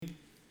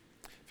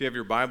If you have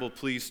your Bible,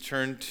 please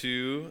turn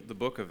to the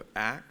book of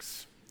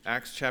Acts,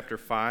 Acts chapter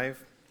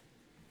 5.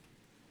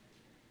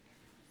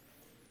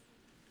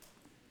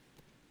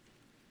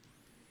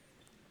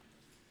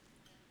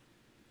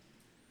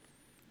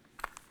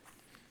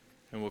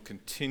 And we'll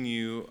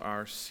continue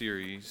our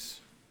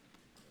series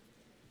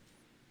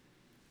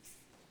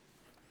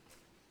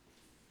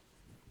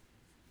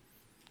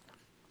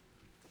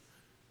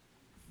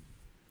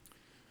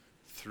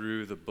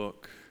through the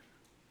book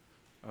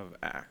of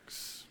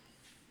Acts.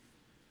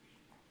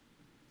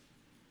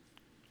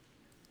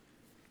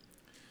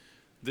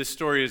 This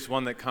story is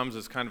one that comes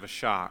as kind of a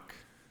shock.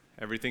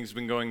 Everything's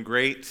been going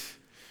great.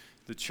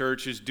 The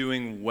church is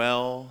doing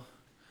well.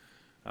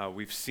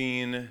 We've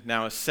seen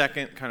now a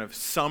second kind of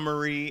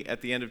summary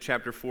at the end of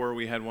chapter 4.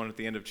 We had one at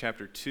the end of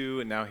chapter 2,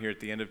 and now here at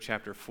the end of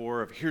chapter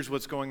 4 of here's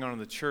what's going on in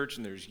the church,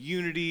 and there's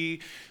unity,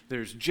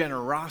 there's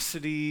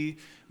generosity,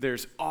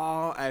 there's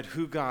awe at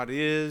who God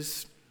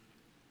is,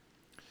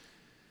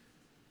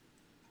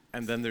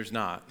 and then there's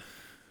not.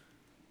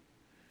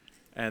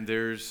 And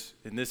there's,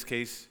 in this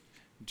case,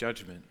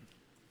 judgment.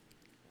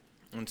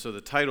 And so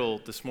the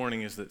title this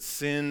morning is that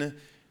sin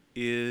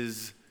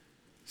is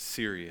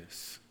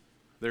serious.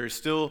 There is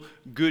still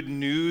good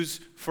news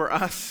for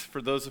us,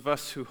 for those of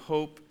us who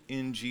hope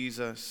in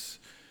Jesus,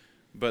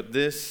 but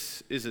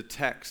this is a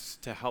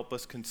text to help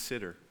us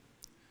consider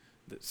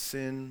that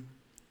sin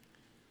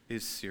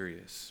is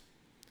serious.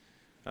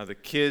 The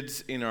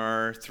kids in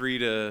our 3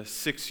 to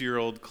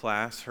 6-year-old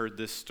class heard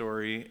this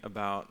story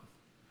about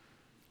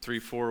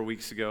 3-4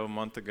 weeks ago, a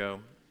month ago.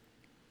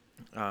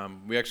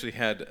 We actually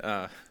had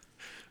a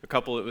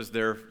couple, it was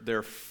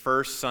their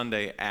first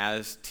Sunday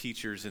as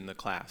teachers in the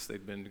class.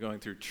 They'd been going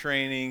through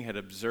training, had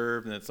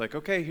observed, and it's like,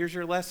 okay, here's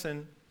your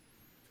lesson.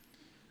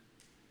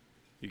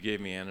 You gave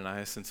me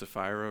Ananias and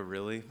Sapphira,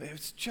 really?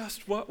 It's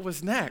just what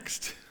was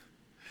next.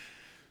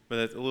 But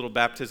that's a little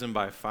baptism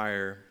by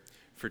fire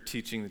for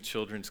teaching the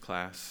children's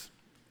class.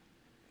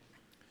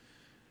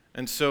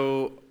 And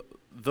so,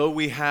 though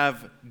we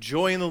have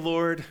joy in the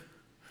Lord,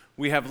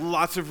 we have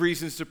lots of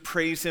reasons to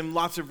praise Him,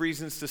 lots of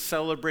reasons to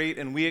celebrate,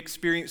 and we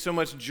experience so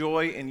much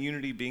joy and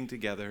unity being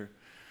together.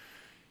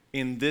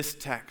 In this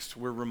text,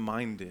 we're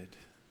reminded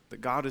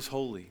that God is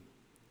holy,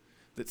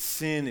 that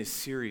sin is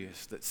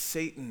serious, that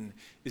Satan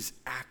is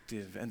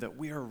active, and that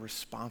we are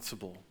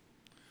responsible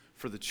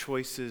for the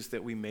choices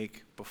that we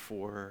make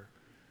before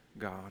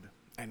God.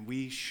 And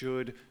we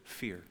should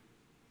fear.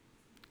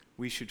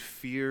 We should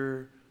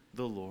fear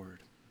the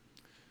Lord,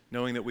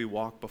 knowing that we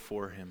walk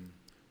before Him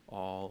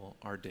all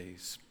our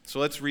days. So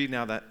let's read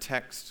now that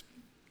text.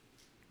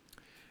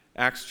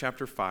 Acts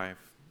chapter 5,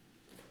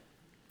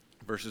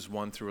 verses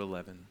 1 through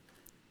 11.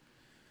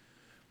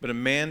 But a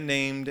man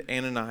named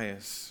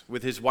Ananias,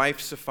 with his wife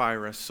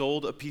Sapphira,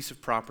 sold a piece of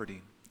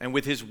property, and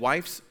with his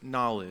wife's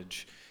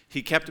knowledge,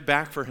 he kept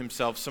back for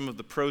himself some of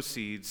the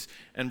proceeds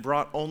and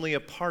brought only a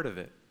part of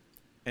it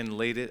and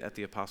laid it at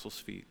the apostles'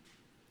 feet.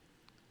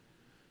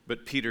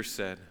 But Peter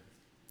said,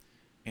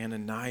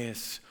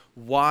 Ananias,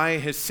 why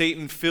has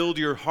Satan filled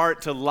your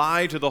heart to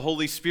lie to the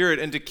Holy Spirit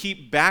and to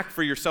keep back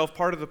for yourself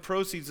part of the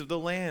proceeds of the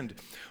land?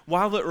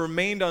 While it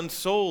remained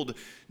unsold,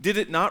 did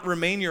it not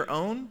remain your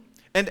own?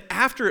 And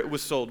after it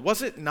was sold,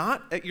 was it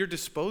not at your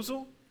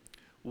disposal?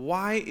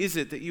 Why is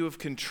it that you have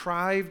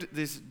contrived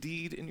this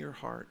deed in your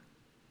heart?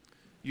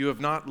 You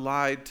have not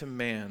lied to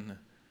man,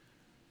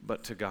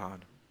 but to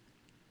God.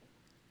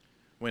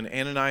 When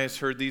Ananias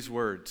heard these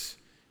words,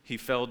 he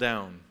fell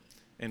down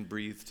and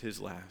breathed his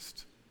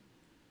last.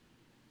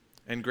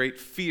 And great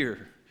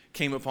fear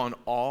came upon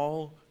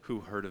all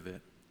who heard of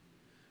it.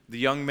 The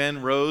young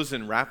men rose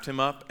and wrapped him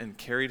up and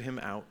carried him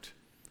out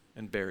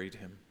and buried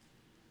him.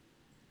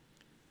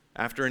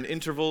 After an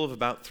interval of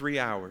about 3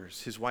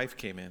 hours, his wife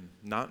came in,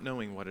 not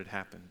knowing what had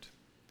happened.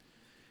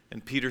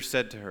 And Peter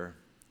said to her,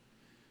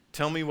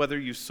 Tell me whether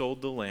you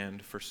sold the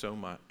land for so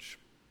much.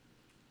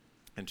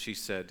 And she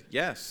said,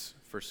 Yes,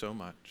 for so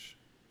much.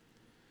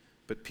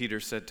 But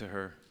Peter said to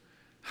her,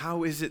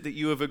 How is it that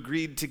you have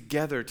agreed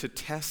together to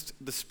test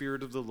the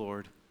Spirit of the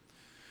Lord?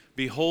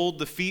 Behold,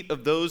 the feet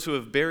of those who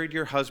have buried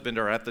your husband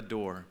are at the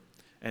door,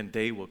 and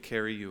they will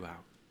carry you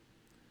out.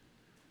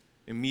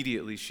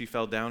 Immediately she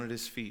fell down at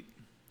his feet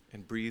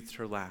and breathed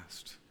her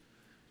last.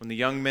 When the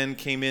young men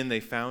came in, they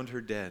found her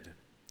dead,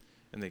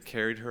 and they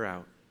carried her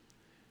out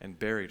and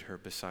buried her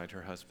beside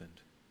her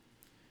husband.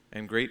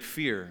 And great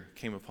fear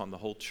came upon the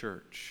whole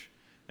church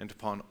and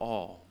upon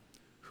all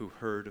who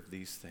heard of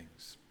these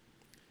things.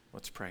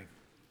 Let's pray.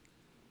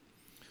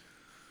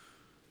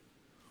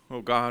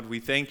 Oh God, we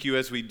thank you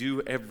as we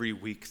do every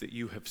week that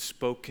you have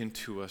spoken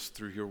to us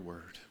through your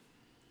word.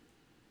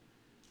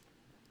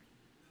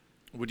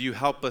 Would you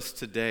help us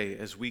today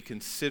as we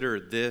consider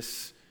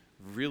this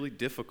really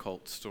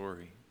difficult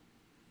story?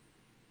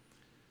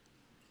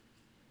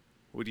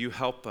 Would you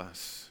help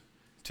us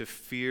to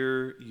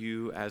fear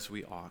you as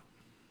we ought?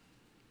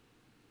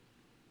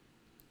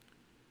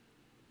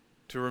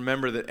 To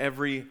remember that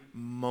every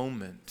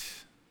moment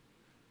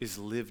is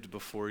lived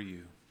before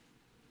you.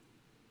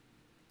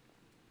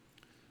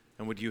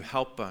 And would you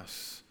help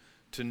us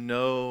to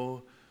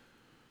know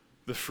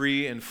the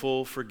free and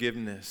full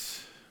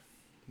forgiveness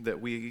that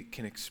we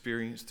can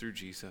experience through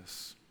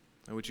Jesus.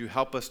 And would you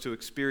help us to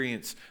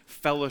experience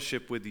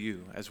fellowship with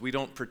you as we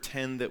don't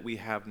pretend that we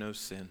have no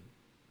sin,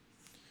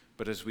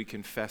 but as we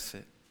confess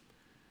it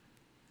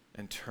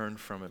and turn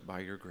from it by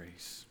your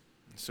grace.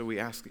 And so we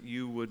ask that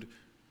you would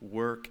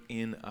work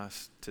in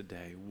us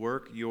today.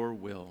 Work your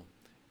will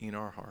in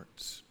our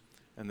hearts,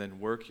 and then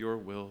work your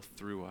will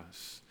through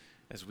us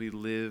as we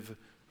live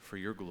for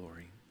your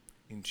glory.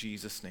 In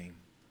Jesus' name,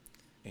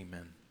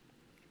 amen.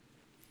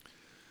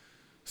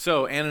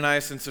 So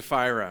Ananias and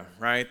Sapphira,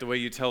 right? The way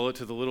you tell it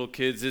to the little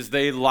kids is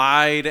they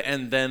lied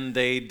and then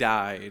they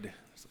died.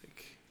 It's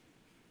like,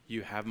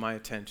 you have my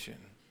attention.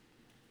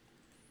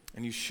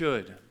 And you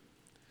should.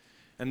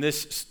 And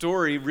this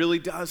story really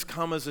does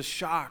come as a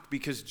shock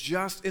because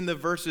just in the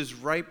verses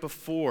right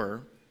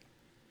before,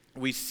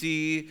 we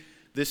see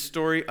this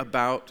story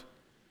about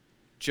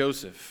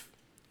Joseph,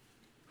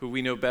 who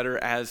we know better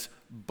as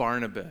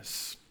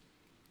Barnabas,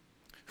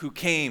 who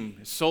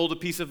came, sold a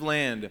piece of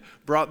land,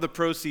 brought the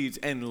proceeds,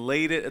 and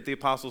laid it at the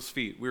apostles'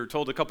 feet. We were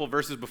told a couple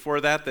verses before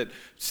that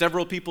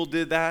several people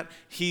did that.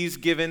 He's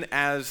given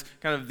as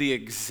kind of the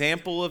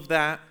example of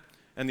that,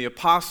 and the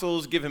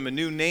apostles give him a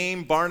new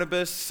name,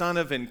 Barnabas, son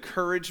of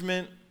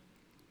encouragement.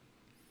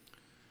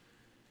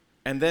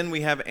 And then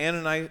we have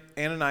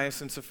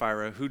Ananias and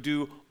Sapphira, who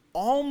do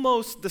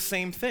almost the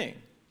same thing.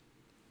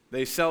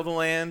 They sell the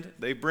land,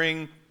 they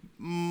bring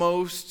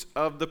most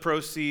of the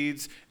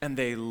proceeds, and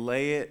they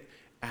lay it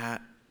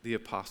at the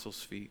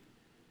apostles' feet.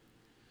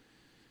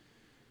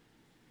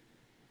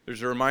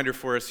 There's a reminder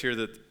for us here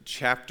that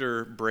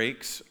chapter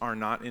breaks are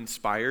not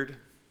inspired.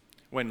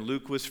 When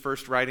Luke was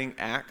first writing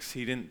Acts,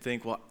 he didn't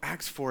think, well,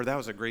 Acts 4, that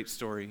was a great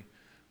story.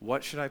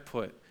 What should I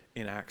put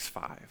in Acts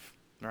 5?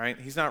 All right?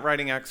 He's not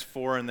writing Acts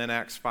 4 and then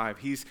Acts 5.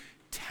 He's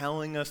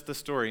telling us the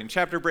story. And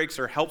chapter breaks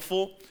are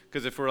helpful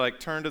because if we're like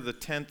turn to the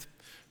 10th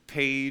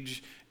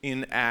page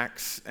in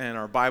Acts and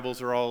our Bibles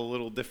are all a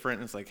little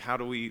different, it's like how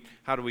do we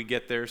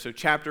get there? So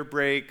chapter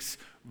breaks,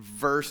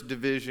 verse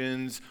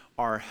divisions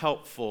are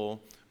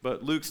helpful,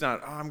 but Luke's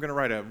not, I'm going to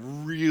write a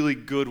really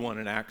good one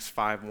in Acts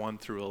 5, 1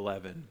 through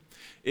 11.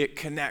 It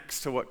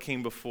connects to what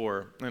came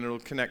before, and it'll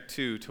connect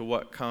to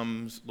what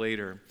comes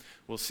later.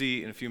 We'll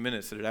see in a few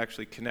minutes that it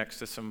actually connects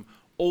to some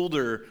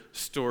older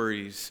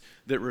stories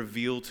that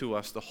reveal to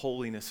us the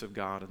holiness of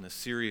God and the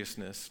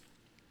seriousness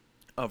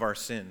of our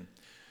sin.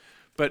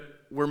 But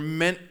we're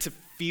meant to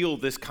feel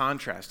this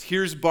contrast.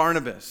 Here's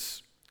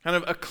Barnabas, kind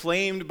of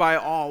acclaimed by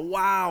all.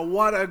 Wow,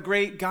 what a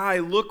great guy.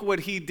 Look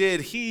what he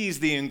did. He's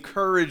the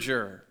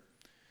encourager.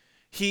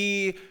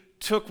 He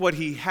took what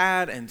he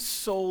had and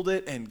sold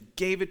it and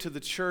gave it to the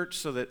church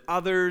so that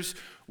others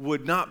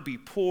would not be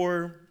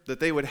poor, that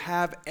they would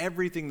have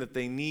everything that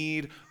they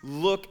need.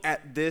 Look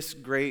at this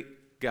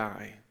great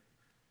guy.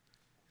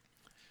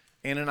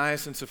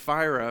 Ananias and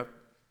Sapphira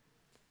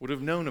would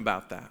have known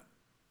about that.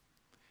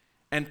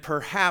 And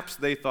perhaps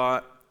they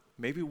thought,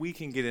 maybe we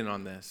can get in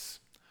on this.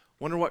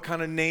 Wonder what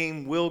kind of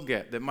name we'll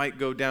get that might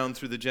go down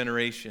through the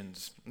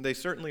generations. And they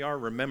certainly are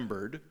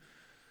remembered,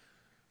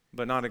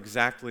 but not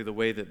exactly the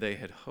way that they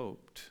had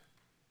hoped.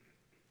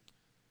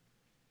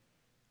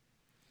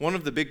 One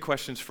of the big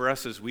questions for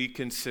us as we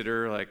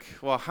consider, like,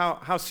 well,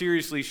 how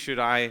seriously should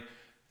I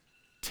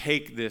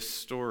take this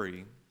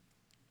story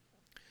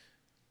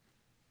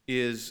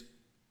is,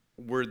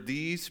 were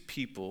these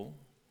people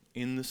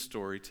in the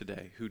story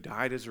today who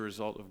died as a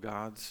result of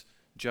God's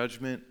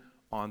judgment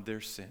on their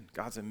sin,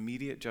 God's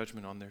immediate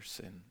judgment on their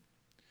sin,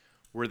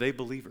 were they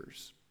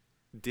believers?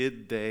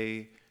 Did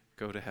they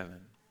go to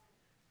heaven?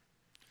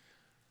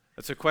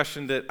 That's a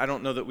question that I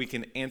don't know that we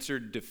can answer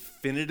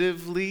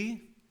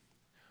definitively,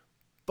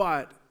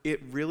 but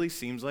it really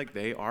seems like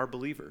they are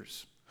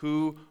believers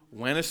who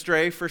went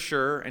astray for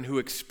sure and who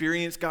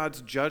experienced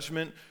God's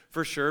judgment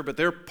for sure, but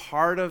they're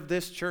part of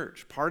this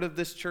church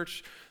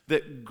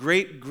that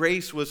great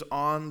grace was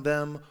on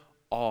them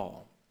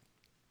all.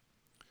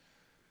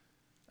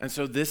 And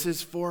so this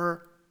is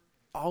for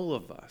all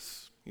of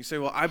us. You say,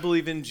 well, I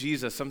believe in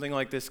Jesus. Something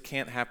like this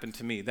can't happen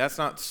to me. That's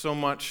not so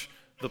much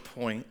the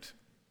point.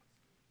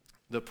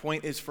 The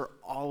point is for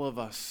all of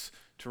us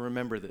to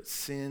remember that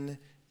sin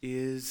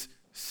is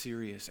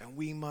serious, and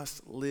we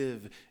must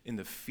live in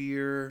the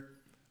fear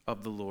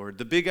of the Lord.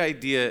 The big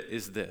idea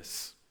is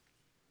this.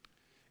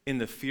 In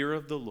the fear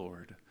of the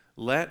Lord,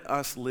 let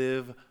us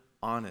live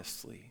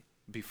honestly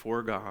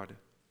before God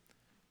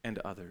and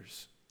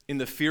others. In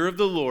the fear of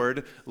the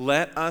Lord,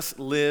 let us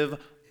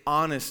live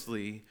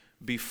honestly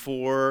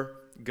before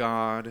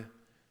God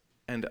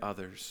and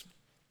others.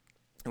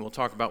 And we'll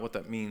talk about what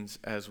that means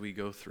as we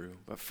go through.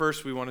 But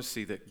first, we want to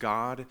see that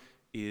God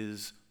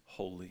is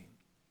holy.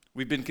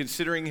 We've been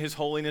considering his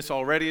holiness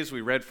already as we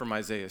read from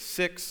Isaiah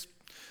 6,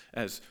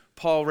 as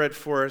Paul read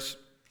for us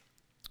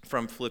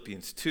from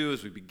Philippians 2,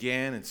 as we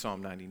began in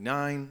Psalm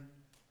 99.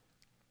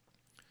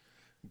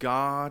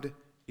 God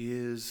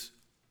is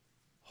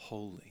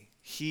holy.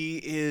 He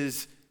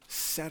is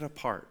set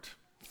apart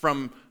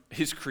from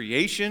his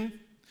creation.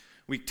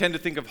 We tend to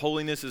think of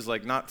holiness as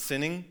like not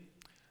sinning.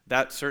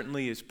 That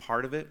certainly is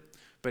part of it.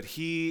 But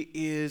he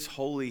is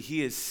holy.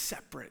 He is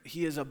separate.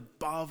 He is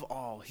above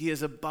all. He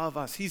is above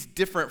us. He's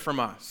different from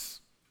us.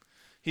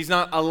 He's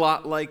not a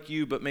lot like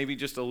you, but maybe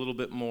just a little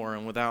bit more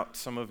and without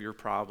some of your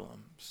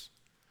problems.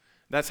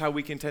 That's how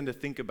we can tend to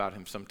think about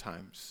him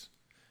sometimes,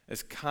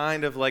 as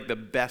kind of like the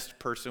best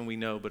person we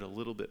know, but a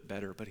little bit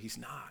better. But he's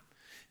not.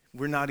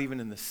 We're not even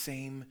in the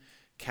same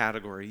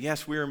category.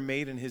 Yes, we are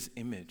made in his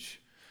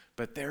image,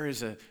 but there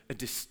is a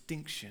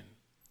distinction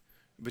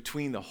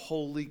between the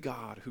holy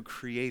God who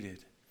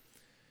created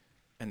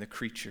and the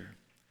creature.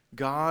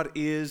 God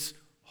is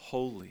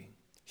holy.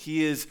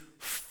 He is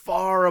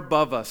far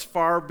above us,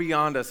 far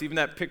beyond us. Even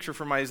that picture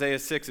from Isaiah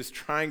 6 is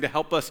trying to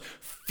help us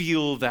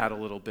feel that a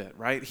little bit,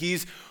 right?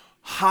 He's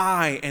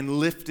high and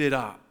lifted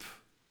up.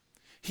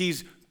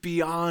 He's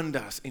beyond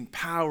us in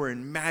power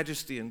and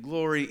majesty and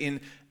glory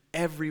in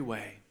every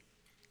way.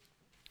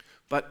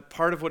 But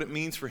part of what it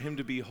means for him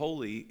to be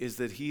holy is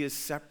that he is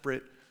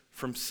separate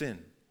from sin.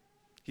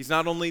 He's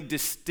not only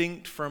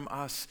distinct from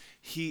us,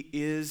 he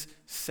is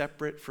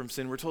separate from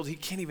sin. We're told he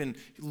can't even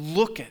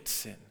look at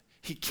sin.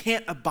 He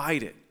can't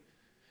abide it.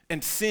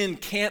 And sin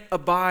can't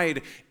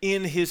abide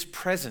in his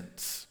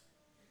presence.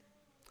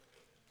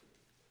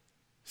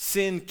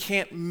 Sin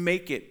can't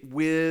make it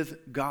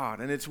with God.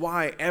 And it's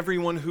why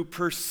everyone who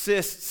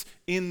persists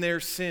in their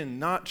sin,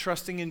 not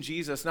trusting in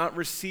Jesus, not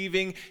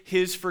receiving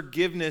his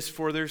forgiveness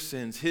for their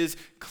sins, his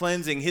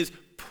cleansing, his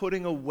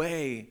putting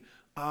away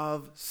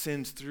of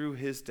sins through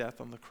his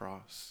death on the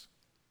cross,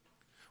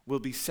 will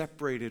be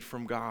separated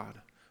from God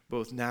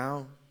both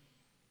now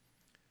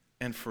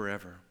and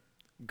forever.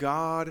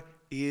 God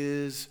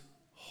is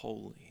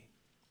holy,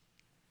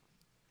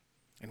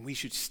 and we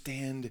should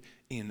stand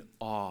in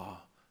awe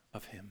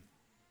of him.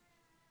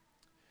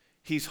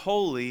 He's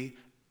holy,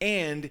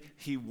 and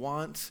he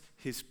wants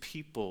his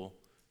people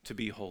to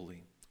be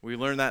holy. We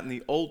learn that in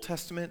the Old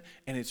Testament,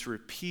 and it's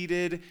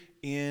repeated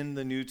in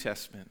the New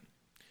Testament.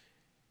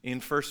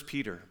 In 1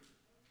 Peter,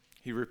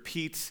 he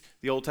repeats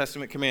the Old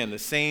Testament command. The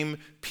same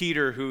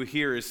Peter who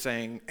here is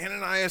saying,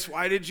 Ananias,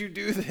 why did you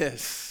do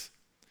this?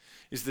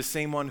 Is the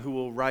same one who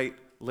will write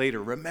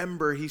later.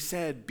 Remember, he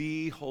said,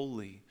 be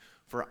holy,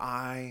 for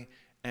I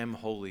am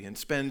holy. And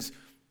spends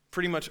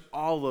pretty much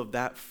all of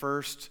that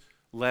first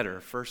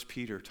letter, 1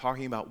 Peter,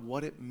 talking about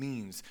what it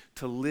means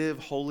to live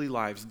holy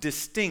lives,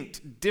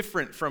 distinct,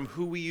 different from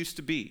who we used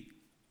to be,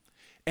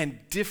 and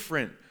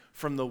different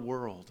from the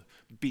world.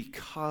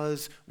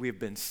 Because we have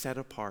been set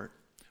apart,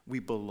 we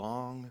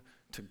belong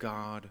to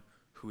God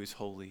who is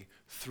holy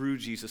through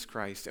Jesus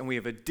Christ. And we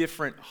have a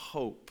different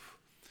hope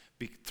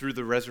through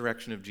the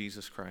resurrection of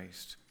Jesus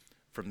Christ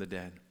from the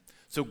dead.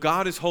 So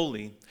God is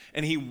holy,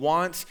 and he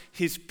wants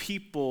his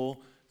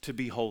people to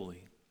be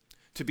holy,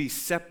 to be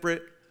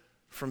separate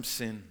from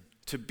sin,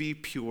 to be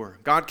pure.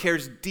 God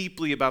cares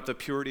deeply about the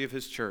purity of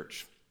his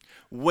church,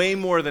 way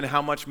more than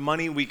how much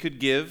money we could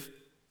give,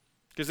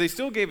 because they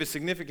still gave a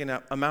significant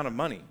amount of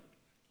money.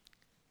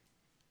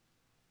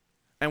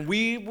 And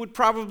we would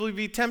probably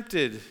be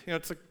tempted.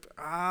 It's like,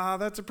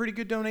 that's a pretty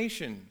good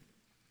donation,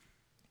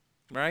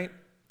 right?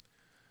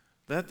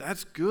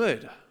 That's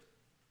good.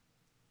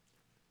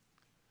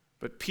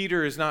 But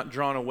Peter is not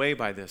drawn away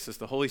by this, as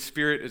the Holy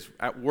Spirit is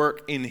at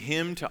work in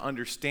him to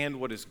understand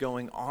what is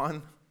going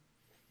on.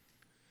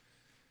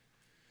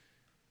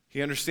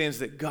 He understands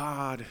that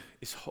God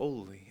is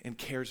holy and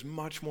cares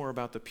much more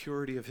about the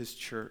purity of his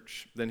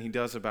church than he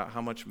does about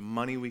how much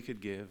money we could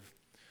give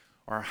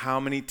or how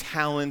many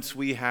talents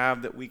we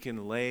have that we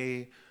can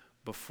lay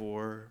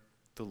before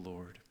the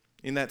Lord.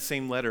 In that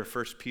same letter,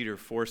 1 Peter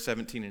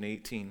 4:17 and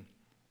 18,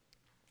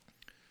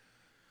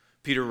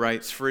 Peter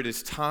writes, for it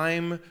is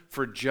time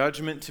for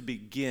judgment to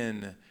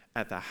begin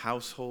at the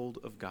household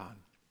of God.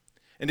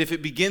 And if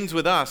it begins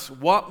with us,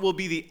 what will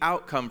be the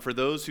outcome for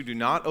those who do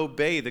not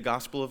obey the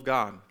gospel of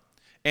God?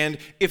 And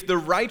if the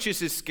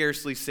righteous is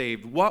scarcely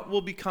saved, what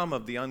will become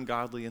of the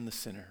ungodly and the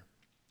sinner?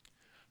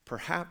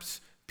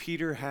 Perhaps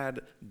Peter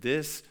had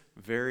this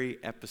very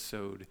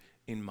episode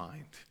in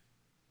mind.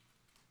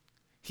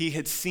 He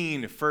had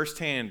seen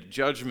firsthand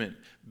judgment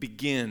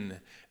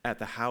begin at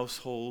the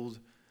household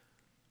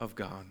of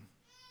God.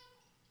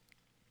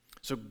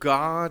 So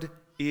God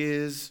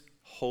is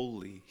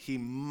holy. He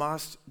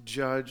must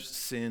judge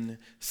sin.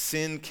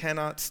 Sin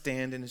cannot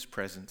stand in his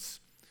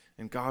presence.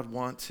 And God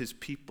wants his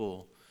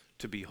people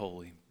to be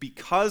holy.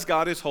 Because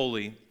God is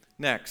holy,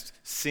 next,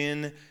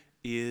 sin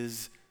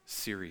is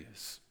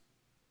serious.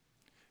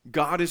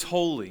 God is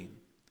holy,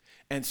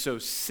 and so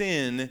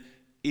sin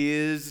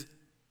is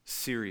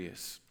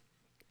serious.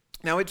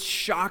 Now, it's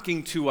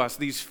shocking to us,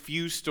 these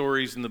few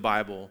stories in the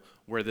Bible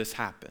where this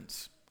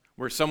happens,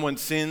 where someone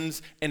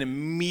sins and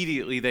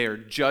immediately they are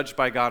judged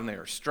by God and they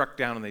are struck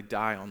down and they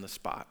die on the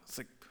spot. It's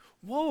like,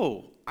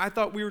 whoa, I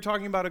thought we were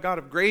talking about a God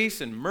of grace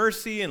and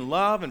mercy and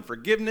love and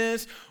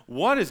forgiveness.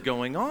 What is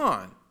going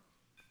on?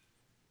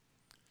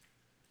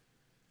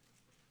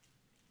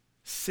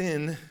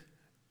 Sin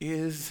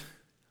is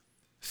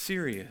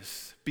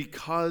serious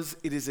because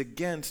it is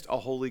against a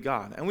holy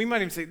God. And we might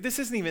even say, this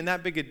isn't even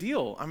that big a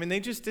deal. I mean, they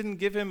just didn't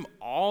give him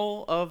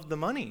all of the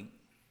money.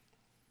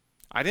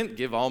 I didn't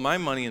give all my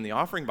money in the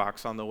offering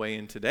box on the way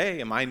in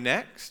today. Am I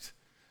next?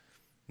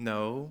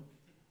 No.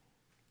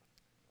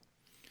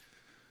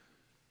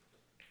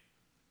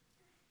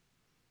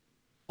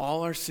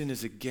 All our sin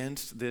is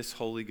against this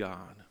holy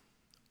God.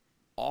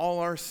 All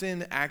our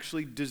sin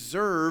actually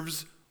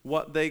deserves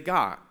what they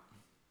got.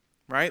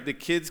 Right? The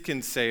kids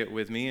can say it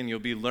with me, and you'll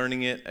be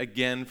learning it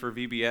again for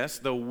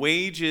VBS. The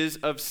wages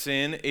of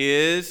sin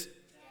is death.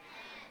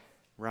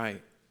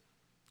 Right.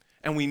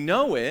 And we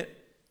know it,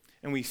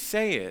 and we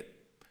say it,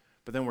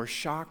 but then we're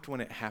shocked when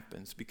it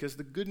happens, because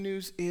the good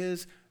news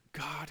is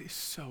God is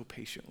so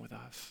patient with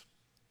us.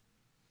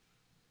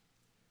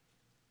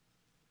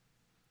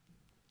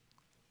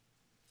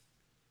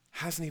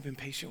 Hasn't he been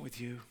patient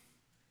with you?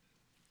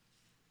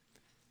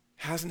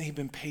 Hasn't he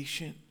been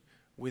patient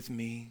with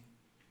me?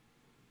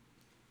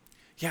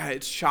 Yeah,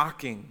 it's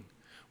shocking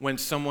when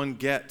someone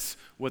gets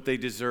what they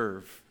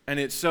deserve.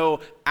 And it's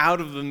so out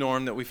of the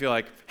norm that we feel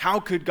like, how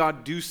could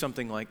God do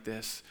something like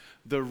this?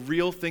 The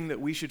real thing that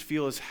we should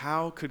feel is,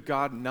 how could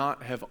God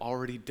not have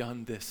already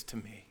done this to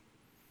me?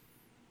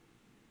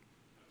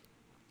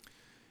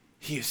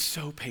 He is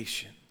so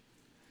patient.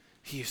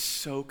 He is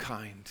so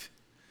kind.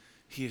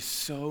 He is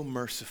so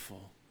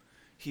merciful.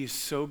 He is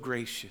so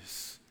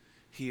gracious.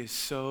 He is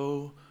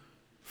so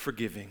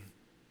forgiving.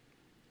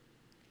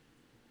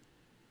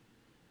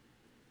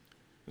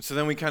 So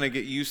then we kind of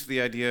get used to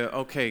the idea,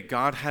 okay,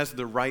 God has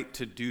the right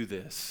to do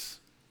this.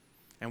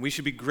 And we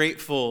should be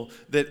grateful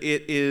that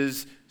it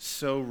is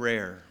so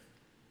rare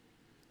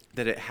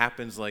that it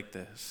happens like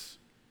this.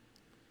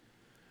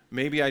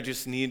 Maybe I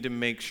just need to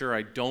make sure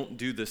I don't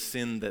do the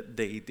sin that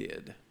they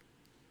did,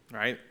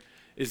 right?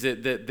 Is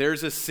it that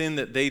there's a sin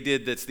that they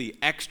did that's the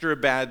extra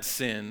bad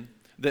sin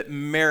that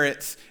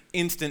merits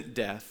instant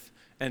death,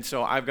 and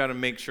so I've got to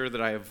make sure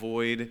that I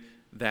avoid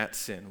that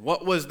sin.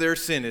 What was their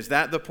sin? Is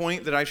that the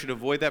point, that I should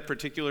avoid that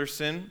particular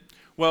sin?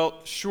 Well,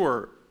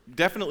 sure,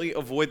 definitely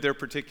avoid their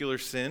particular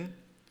sin,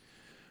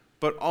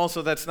 but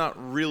also that's not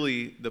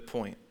really the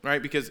point,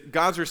 right? Because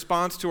God's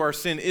response to our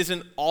sin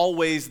isn't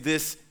always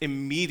this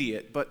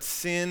immediate, but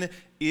sin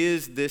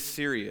is this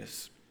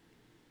serious.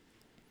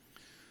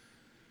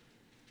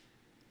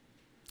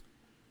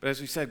 But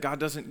as we said, God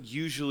doesn't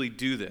usually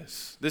do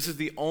this. This is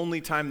the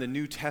only time the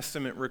New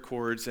Testament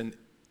records an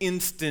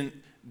instant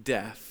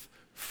death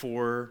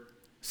for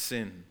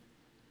sin.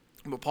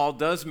 But Paul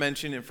does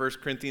mention in 1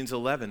 Corinthians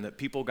 11 that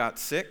people got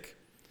sick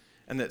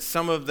and that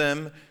some of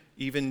them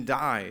even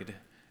died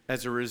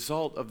as a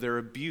result of their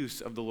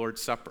abuse of the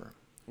Lord's Supper,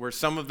 where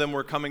some of them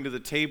were coming to the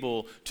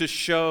table to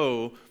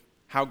show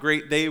how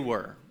great they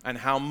were and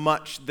how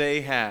much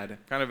they had,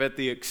 kind of at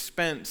the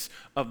expense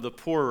of the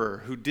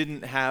poorer who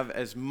didn't have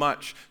as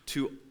much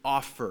to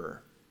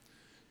offer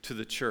to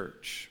the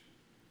church.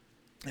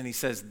 And he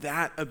says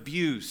that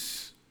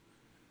abuse,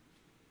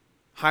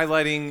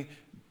 highlighting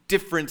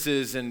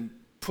differences and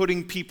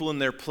putting people in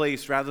their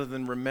place rather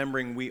than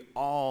remembering we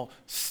all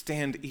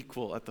stand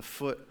equal at the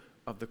foot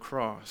of the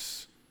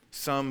cross.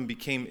 Some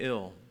became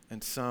ill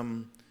and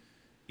some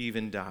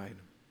even died.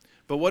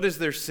 But what is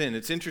their sin?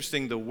 It's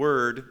interesting, the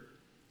word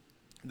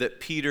that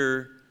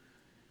Peter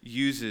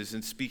uses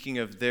in speaking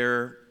of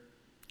their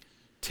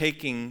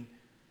taking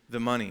the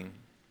money,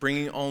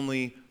 bringing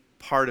only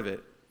part of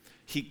it.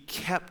 He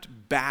kept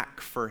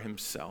back for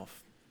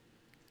himself.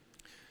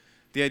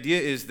 The idea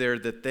is there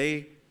that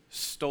they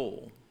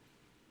stole.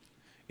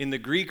 In the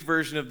Greek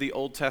version of the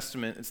Old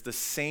Testament, it's the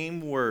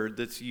same word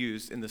that's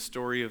used in the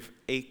story of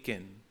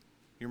Achan.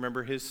 You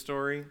remember his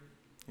story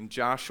in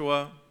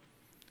Joshua?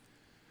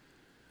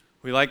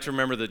 We like to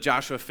remember that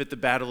Joshua fit the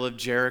battle of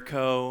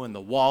Jericho and the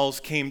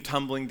walls came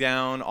tumbling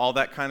down, all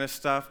that kind of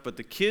stuff. But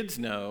the kids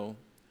know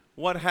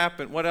what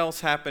happened. What else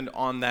happened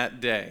on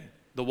that day?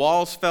 The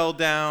walls fell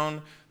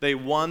down. They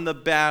won the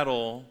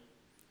battle.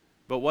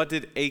 But what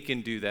did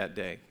Achan do that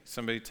day?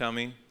 Somebody tell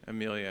me.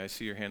 Amelia, I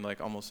see your hand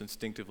like almost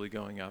instinctively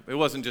going up. It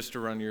wasn't just to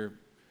run your,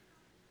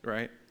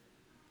 right?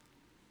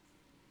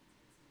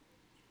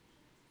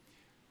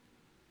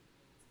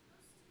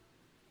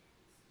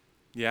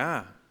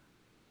 Yeah.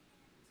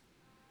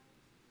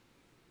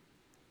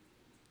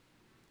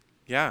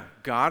 Yeah,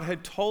 God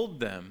had told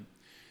them,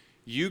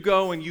 you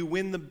go and you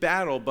win the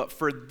battle, but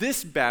for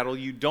this battle,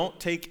 you don't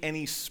take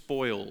any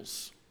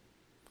spoils.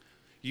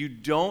 You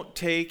don't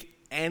take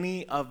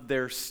any of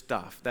their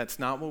stuff. That's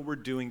not what we're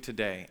doing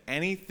today.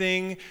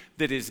 Anything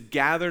that is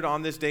gathered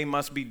on this day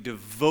must be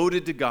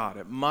devoted to God.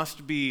 It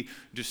must be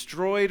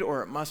destroyed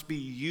or it must be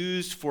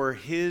used for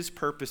his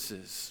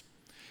purposes.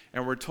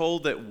 And we're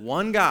told that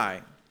one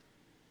guy,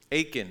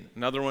 Achan,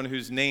 another one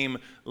whose name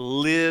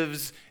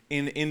lives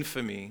in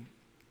infamy,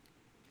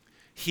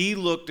 he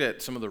looked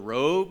at some of the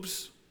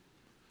robes,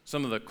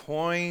 some of the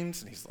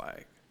coins, and he's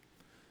like,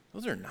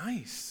 those are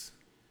nice.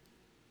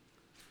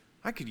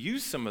 I could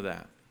use some of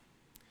that.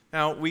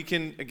 Now, we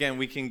can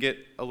get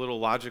a little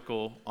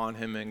logical on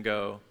him and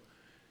go,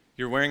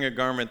 you're wearing a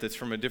garment that's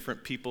from a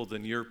different people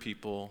than your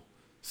people,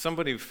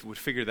 somebody would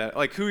figure that,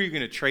 like, who are you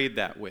going to trade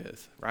that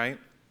with, right?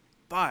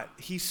 But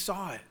he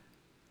saw it,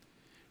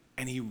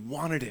 and he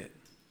wanted it.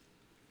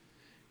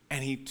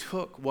 And he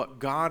took what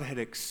God had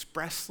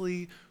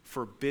expressly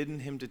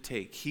forbidden him to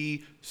take.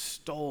 He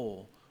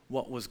stole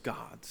what was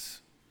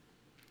God's.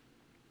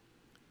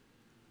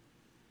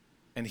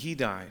 And he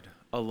died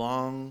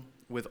along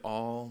with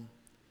all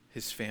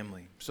his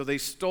family. So they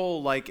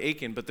stole like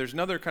Achan, but there's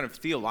another kind of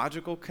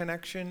theological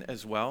connection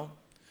as well.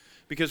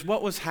 Because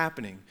what was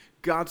happening?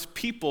 God's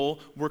people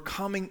were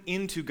coming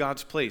into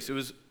God's place. It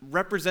was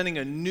representing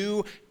a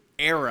new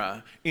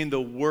era in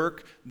the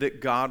work that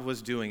God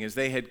was doing as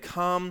they had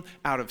come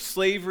out of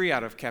slavery,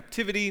 out of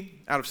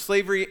captivity, out of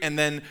slavery, and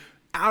then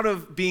out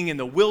of being in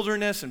the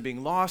wilderness and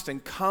being lost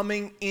and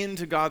coming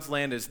into God's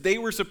land as they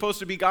were supposed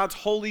to be God's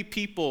holy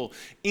people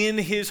in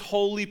his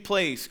holy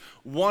place.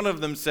 One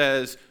of them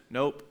says,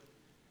 nope,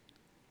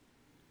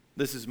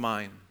 this is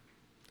mine.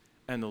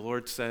 And the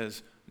Lord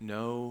says,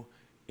 no,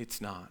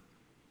 it's not.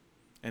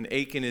 And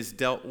Achan is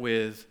dealt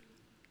with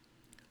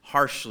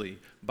harshly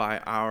by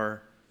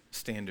our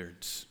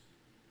standards.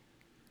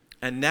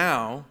 And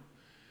now,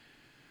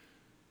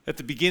 at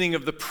the beginning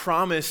of the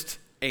promised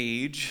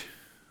age,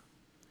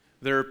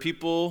 there are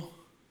people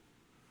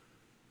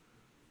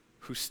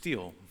who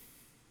steal.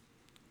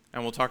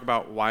 And we'll talk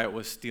about why it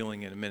was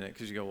stealing in a minute,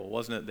 because you go, well,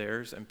 wasn't it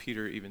theirs? And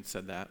Peter even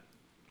said that.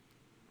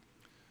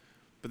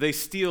 But they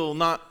steal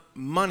not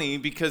money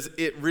because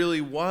it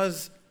really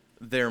was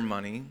their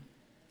money.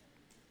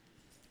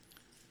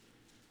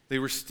 They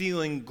were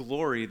stealing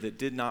glory that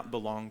did not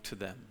belong to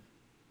them.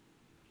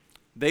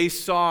 They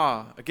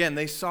saw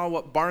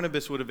what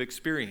Barnabas would have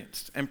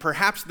experienced. And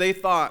perhaps they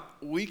thought,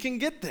 we can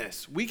get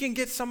this. We can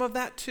get some of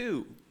that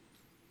too.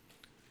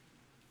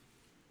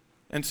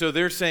 And so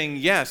they're saying,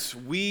 yes,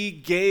 we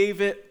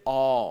gave it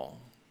all.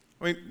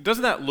 I mean,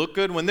 doesn't that look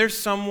good? When there's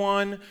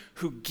someone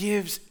who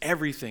gives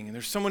everything and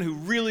there's someone who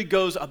really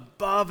goes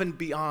above and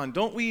beyond,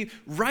 don't we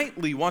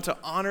rightly want to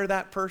honor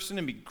that person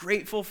and be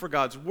grateful for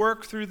God's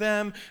work through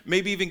them?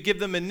 Maybe even give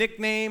them a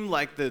nickname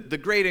like the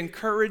great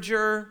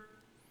encourager.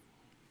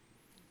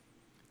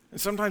 And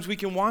sometimes we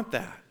can want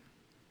that.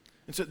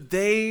 And so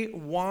they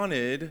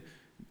wanted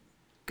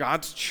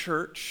God's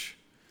church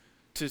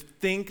to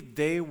think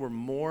they were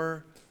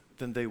more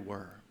than they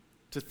were,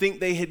 to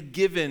think they had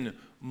given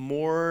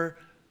more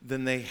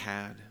than they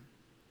had.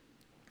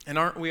 And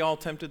aren't we all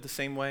tempted the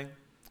same way?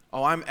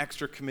 Oh, I'm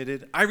extra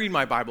committed. I read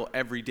my Bible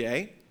every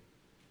day.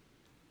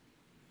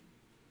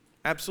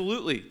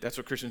 Absolutely. That's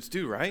what Christians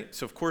do, right?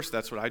 So of course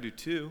that's what I do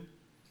too.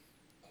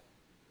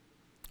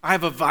 I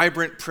have a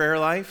vibrant prayer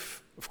life.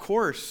 Of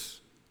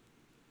course.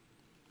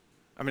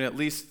 I mean, at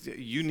least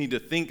you need to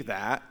think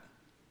that,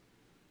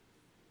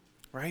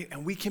 right?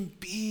 And we can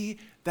be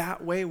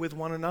that way with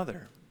one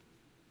another.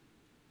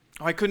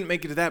 Oh, I couldn't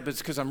make it to that, but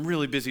it's because I'm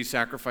really busy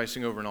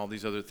sacrificing over and all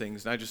these other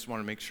things, and I just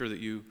want to make sure that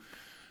you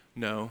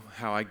know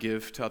how I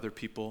give to other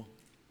people.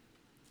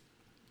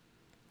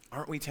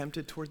 Aren't we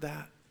tempted toward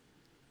that?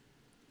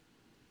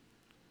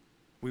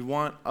 We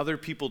want other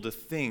people to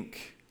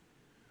think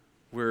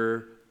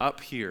we're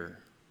up here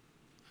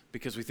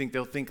because we think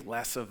they'll think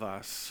less of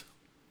us.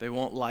 They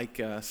won't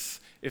like us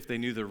if they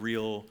knew the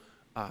real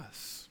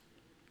us.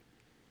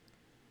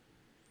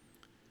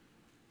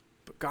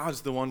 But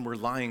God's the one we're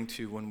lying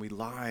to when we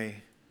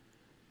lie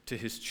to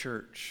his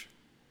church.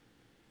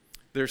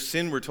 Their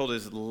sin, we're told,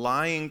 is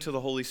lying to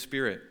the Holy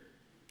Spirit.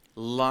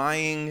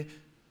 Lying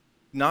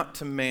not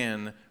to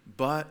man,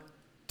 but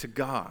to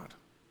God.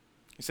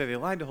 You say they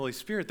lied to the Holy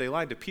Spirit, they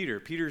lied to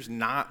Peter. Peter's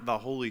not the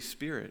Holy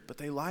Spirit, but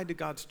they lied to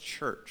God's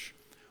church.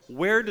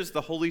 Where does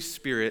the Holy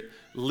Spirit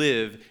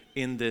live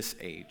in this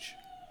age?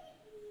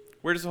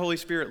 Where does the Holy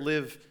Spirit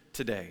live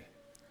today?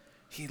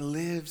 He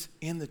lives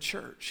in the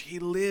church. He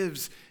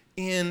lives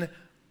in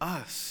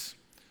us.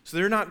 So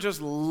they're not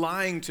just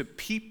lying to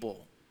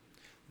people.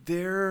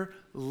 They're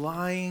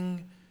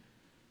lying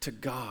to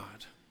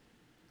God.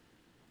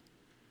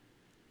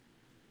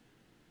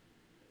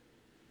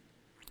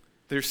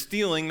 They're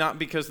stealing not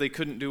because they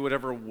couldn't do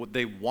whatever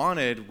they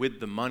wanted with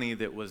the money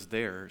that was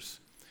theirs.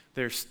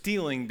 They're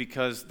stealing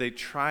because they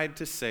tried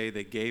to say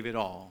they gave it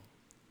all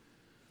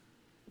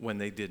when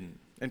they didn't.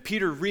 And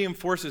Peter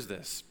reinforces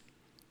this.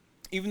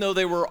 Even though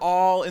they were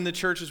all in the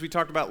church, as we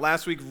talked about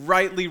last week,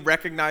 rightly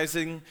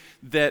recognizing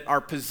that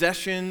our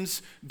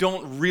possessions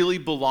don't really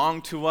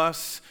belong to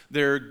us.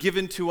 They're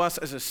given to us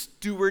as a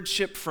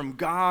stewardship from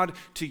God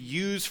to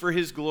use for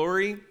his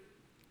glory.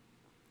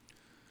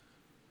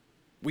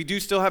 We do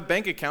still have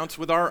bank accounts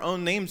with our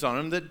own names on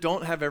them that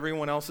don't have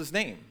everyone else's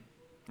name.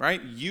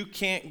 Right? You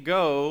can't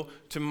go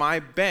to my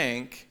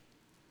bank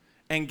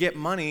and get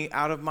money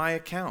out of my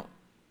account.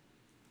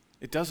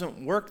 It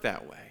doesn't work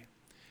that way.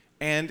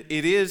 And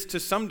it is, to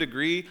some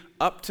degree,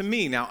 up to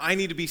me. Now, I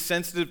need to be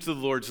sensitive to the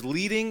Lord's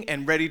leading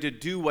and ready to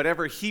do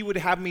whatever he would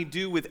have me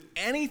do with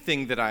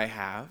anything that I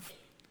have.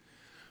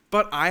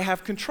 But I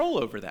have control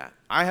over that.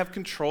 I have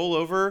control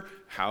over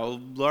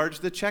how large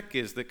the check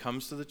is that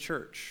comes to the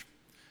church.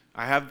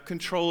 I have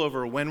control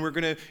over when we're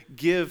going to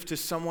give to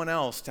someone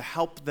else to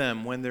help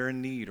them when they're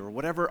in need, or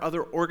whatever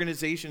other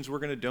organizations we're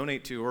going to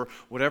donate to, or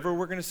whatever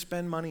we're going to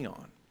spend money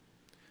on.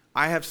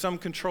 I have some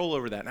control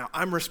over that. Now,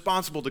 I'm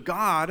responsible to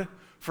God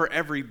for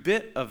every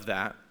bit of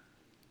that,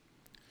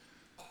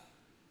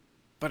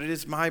 but it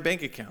is my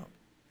bank account,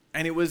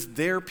 and it was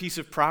their piece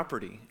of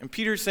property. And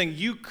Peter's saying,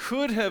 you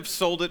could have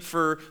sold it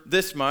for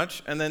this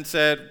much and then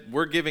said,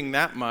 we're giving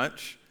that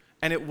much,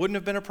 and it wouldn't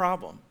have been a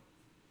problem.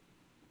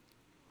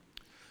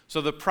 So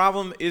the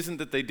problem isn't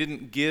that they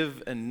didn't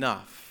give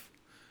enough.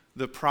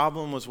 The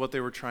problem was what they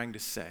were trying to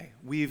say.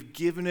 We've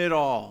given it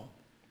all,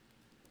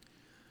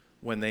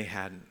 when they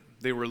hadn't.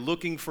 They were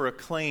looking for a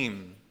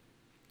claim,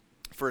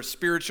 for a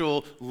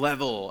spiritual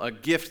level, a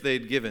gift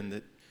they'd given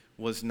that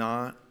was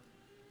not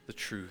the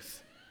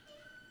truth.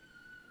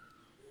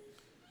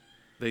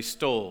 They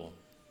stole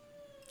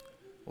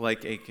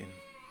like Achan.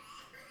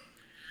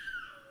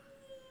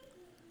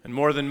 And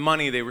more than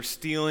money, they were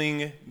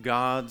stealing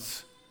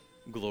God's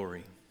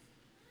glory.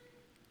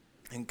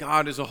 And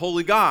God is a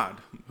holy God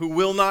who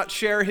will not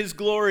share his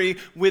glory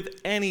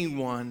with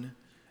anyone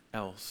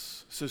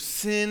else. So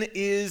sin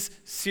is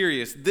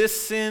serious.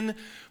 This sin,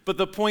 but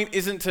the point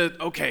isn't to,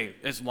 okay,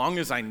 as long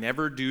as I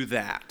never do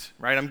that,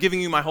 right? I'm giving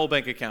you my whole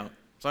bank account.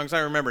 As long as I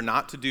remember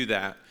not to do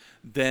that,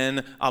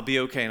 then I'll be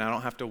okay and I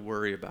don't have to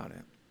worry about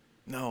it.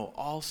 No,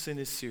 all sin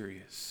is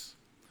serious.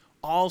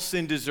 All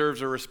sin deserves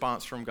a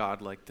response from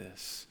God like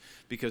this,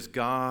 because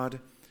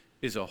God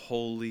is a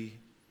holy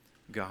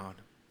God.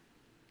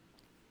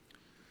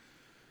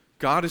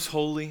 God is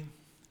holy.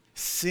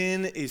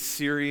 Sin is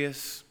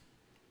serious.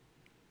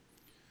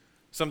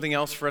 Something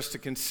else for us to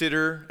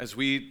consider as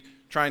we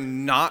try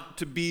not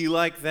to be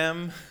like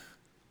them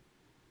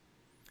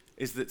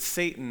is that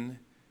Satan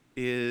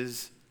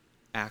is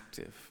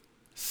active.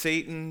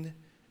 Satan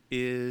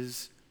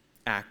is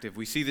active.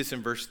 We see this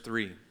in verse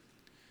 3.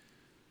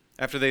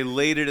 After they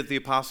laid it at the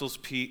apostles'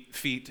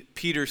 feet,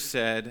 Peter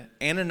said,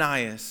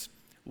 Ananias,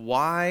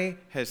 why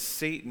has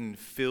Satan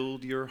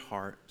filled your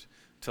heart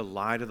to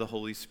lie to the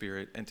Holy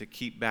Spirit and to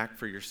keep back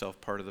for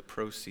yourself part of the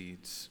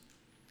proceeds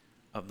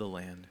of the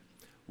land?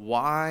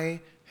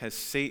 Why has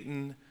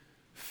Satan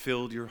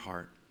filled your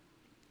heart?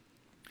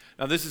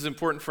 Now, this is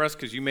important for us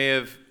because you may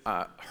have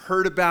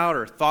heard about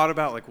or thought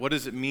about, like, what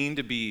does it mean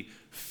to be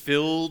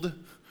filled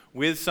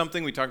with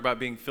something? We talk about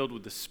being filled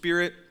with the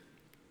Spirit.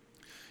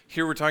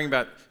 Here we're talking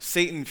about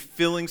Satan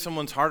filling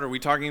someone's heart. Are we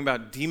talking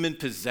about demon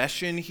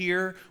possession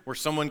here, where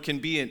someone can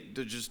be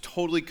just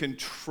totally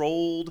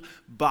controlled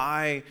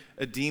by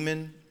a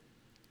demon?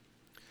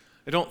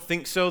 I don't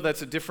think so.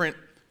 That's a different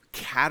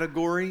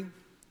category.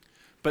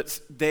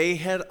 But they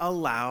had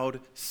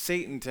allowed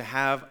Satan to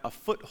have a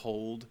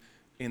foothold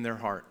in their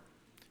heart.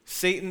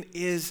 Satan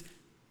is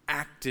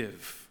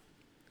active.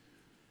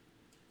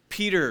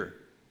 Peter,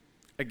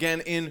 again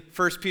in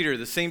 1 Peter,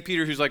 the same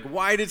Peter who's like,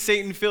 why did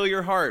Satan fill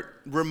your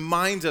heart?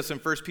 Reminds us in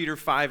 1 Peter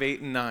 5,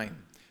 8, and 9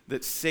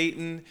 that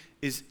Satan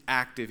is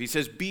active. He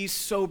says, be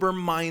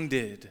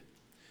sober-minded.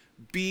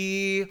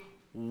 Be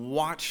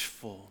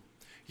watchful.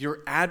 Your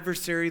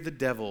adversary, the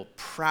devil,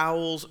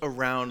 prowls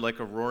around like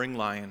a roaring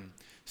lion,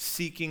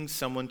 seeking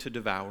someone to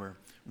devour.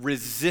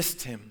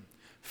 Resist him,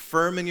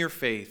 firm in your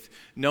faith,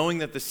 knowing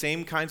that the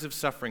same kinds of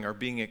suffering are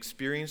being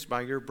experienced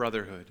by your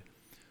brotherhood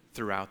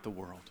throughout the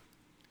world.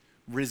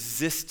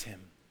 Resist him.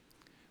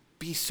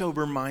 Be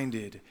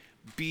sober-minded.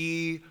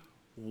 Be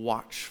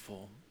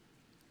watchful.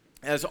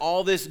 As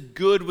all this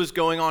good was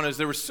going on, as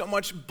there was so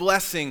much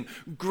blessing,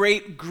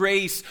 great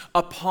grace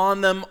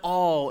upon them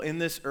all in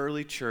this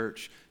early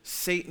church,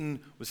 Satan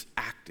was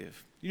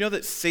active. You know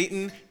that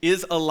Satan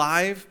is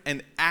alive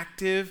and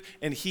active,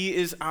 and he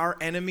is our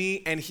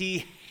enemy, and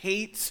he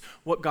hates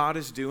what God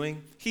is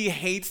doing. He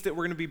hates that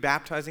we're going to be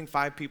baptizing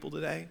 5 people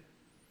today.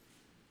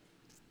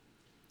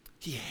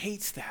 He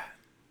hates that.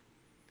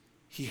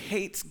 He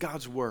hates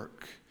God's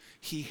work.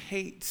 He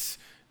hates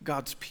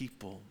God's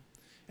people.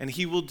 And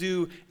he will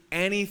do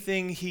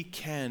anything he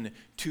can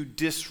to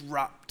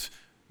disrupt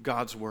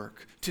God's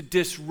work, to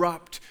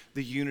disrupt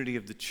the unity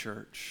of the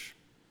church.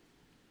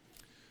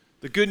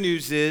 The good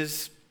news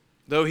is,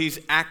 though he's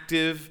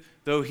active,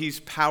 though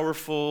he's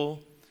powerful,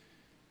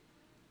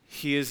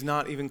 he is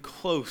not even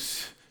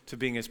close to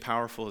being as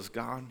powerful as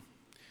God.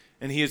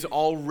 And he is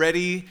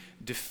already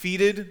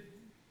defeated.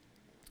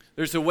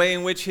 There's a way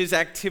in which his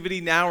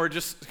activity now are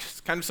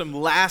just kind of some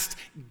last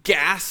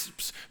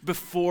gasps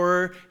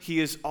before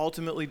he is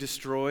ultimately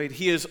destroyed.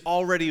 He is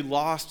already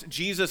lost.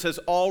 Jesus has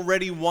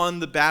already won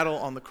the battle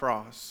on the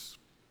cross.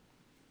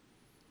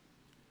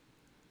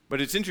 But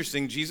it's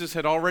interesting, Jesus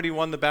had already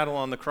won the battle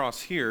on the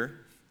cross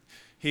here.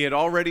 He had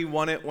already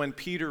won it when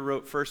Peter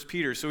wrote 1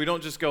 Peter. So we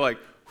don't just go like,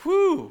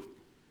 whew,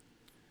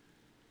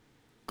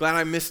 glad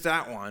I missed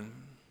that one.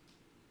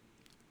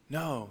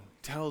 No,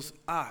 it tells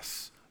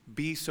us,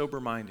 be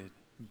sober-minded,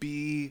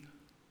 be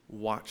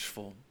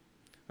watchful.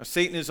 Now,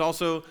 Satan is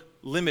also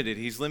limited.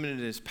 He's limited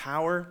in his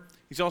power.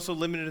 He's also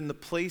limited in the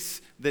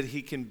place that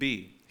he can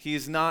be. He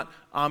is not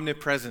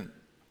omnipresent.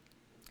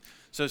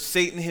 So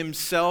Satan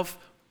himself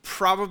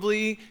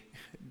probably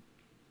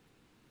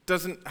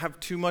doesn't have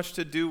too much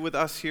to do with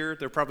us here.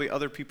 There are probably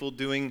other people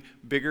doing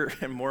bigger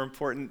and more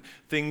important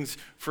things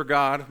for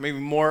God, maybe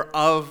more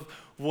of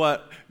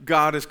what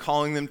God is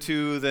calling them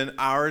to than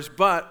ours,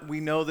 but we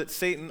know that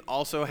Satan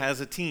also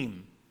has a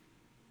team,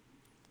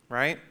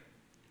 right?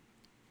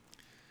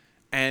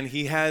 And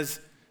he has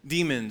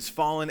demons,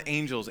 fallen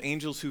angels,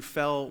 angels who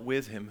fell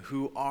with him,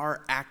 who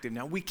are active.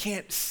 Now, we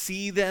can't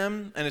see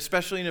them, and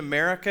especially in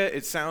America,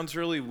 it sounds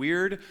really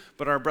weird,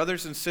 but our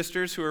brothers and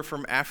sisters who are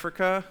from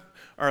Africa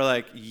are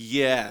like,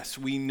 yes,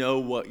 we know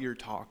what you're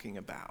talking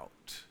about.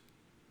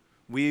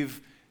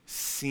 We've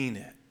seen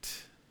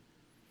it.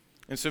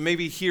 And so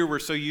maybe here we're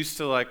so used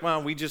to like,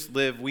 well, we just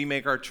live, we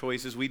make our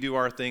choices, we do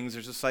our things.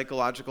 There's a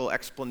psychological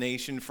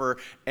explanation for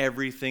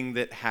everything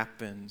that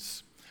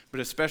happens. But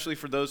especially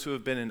for those who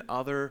have been in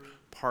other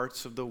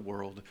parts of the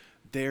world,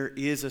 there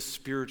is a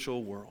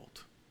spiritual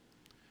world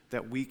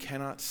that we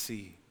cannot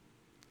see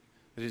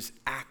that is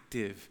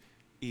active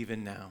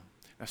even now.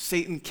 Now,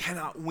 Satan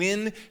cannot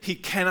win. He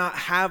cannot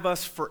have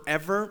us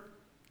forever,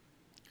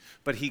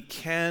 but he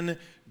can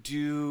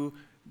do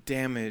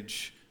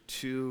damage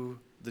to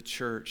the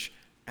church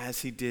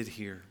as he did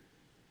here.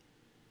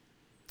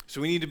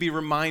 So we need to be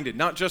reminded,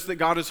 not just that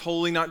God is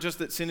holy, not just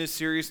that sin is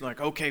serious, and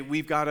like, okay,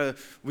 we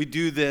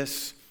do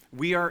this.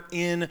 We are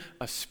in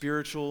a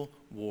spiritual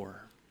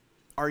war.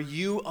 Are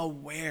you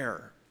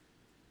aware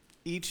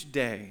each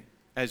day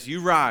as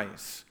you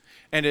rise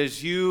and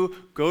as you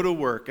go to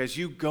work, as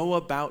you go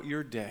about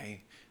your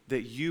day,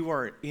 that you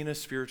are in a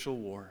spiritual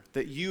war,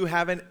 that you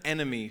have an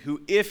enemy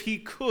who, if he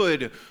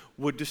could,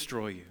 would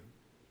destroy you?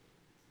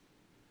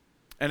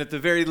 And at the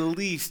very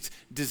least,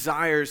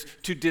 desires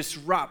to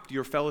disrupt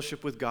your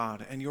fellowship with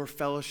God and your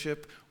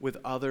fellowship with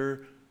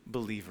other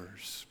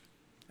believers.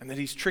 And that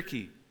he's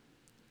tricky,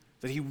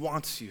 that he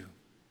wants you.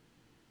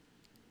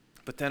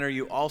 But then are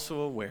you also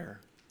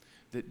aware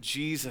that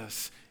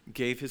Jesus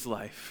gave his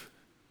life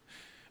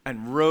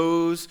and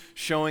rose,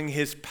 showing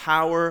his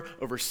power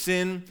over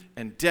sin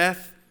and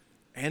death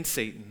and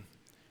Satan?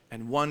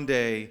 And one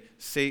day,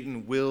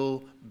 Satan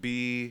will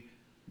be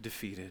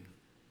defeated.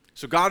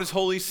 So God is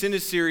holy, sin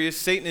is serious,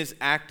 Satan is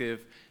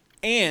active,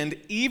 and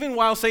even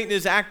while Satan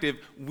is active,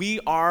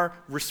 we are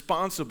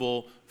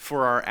responsible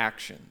for our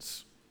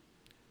actions.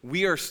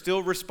 We are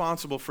still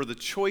responsible for the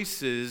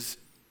choices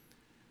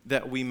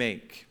that we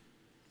make.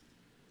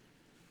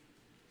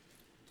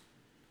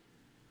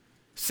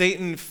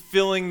 Satan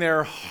filling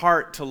their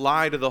heart to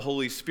lie to the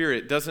Holy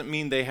Spirit doesn't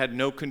mean they had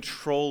no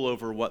control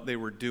over what they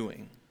were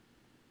doing.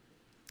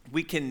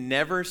 We can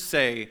never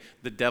say,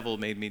 the devil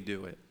made me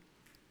do it.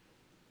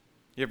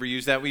 You ever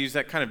use that? We use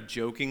that kind of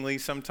jokingly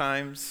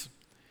sometimes.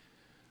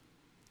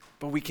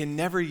 But we can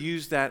never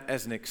use that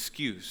as an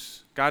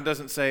excuse. God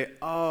doesn't say,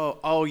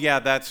 oh yeah,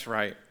 that's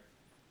right.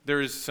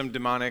 There is some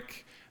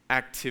demonic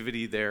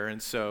activity there,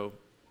 and so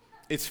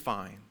it's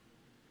fine.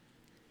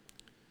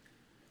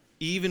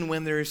 Even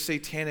when there is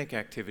satanic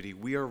activity,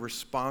 we are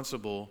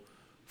responsible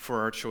for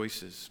our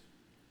choices.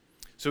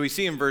 So we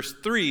see in verse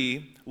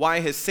 3, why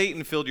has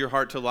Satan filled your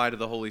heart to lie to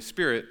the Holy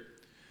Spirit?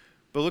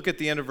 But look at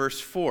the end of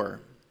verse 4.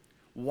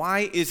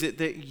 Why is it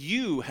that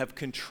you have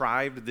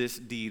contrived this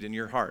deed in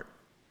your heart?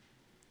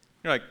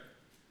 You're like,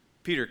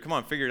 Peter, come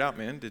on, figure it out,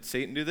 man. Did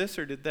Satan do this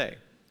or did they?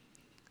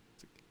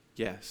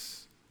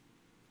 Yes.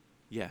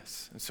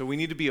 Yes. And so we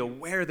need to be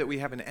aware that we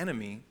have an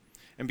enemy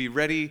and be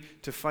ready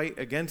to fight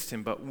against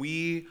him, but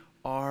we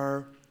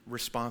are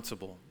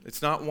responsible.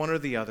 It's not one or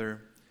the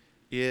other.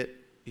 It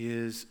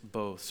is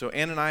both. So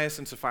Ananias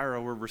and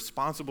Sapphira were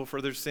responsible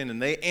for their sin, and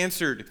they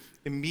answered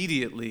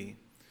immediately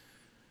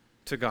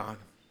to God,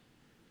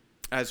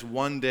 as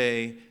one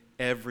day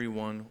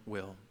everyone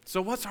will.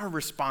 So what's our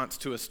response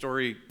to a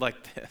story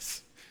like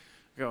this?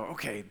 We go,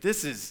 okay,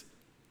 this is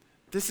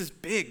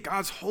big.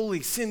 God's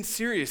holy, sin's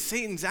serious,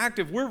 Satan's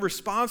active, we're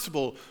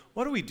responsible.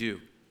 What do we do?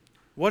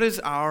 What is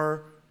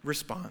our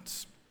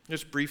response?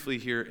 Just briefly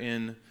here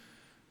in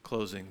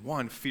closing.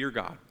 1, fear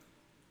God.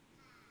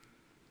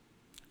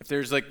 If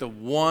there's like the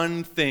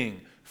one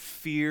thing,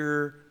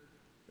 fear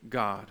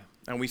God.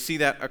 And we see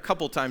that a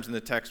couple times in the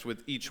text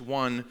with each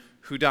one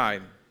who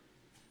died.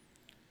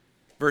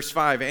 Verse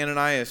 5,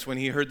 Ananias, when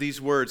he heard these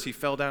words, he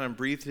fell down and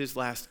breathed his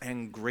last,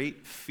 and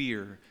great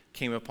fear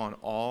came upon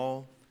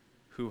all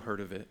who heard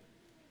of it.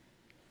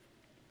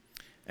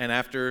 And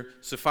after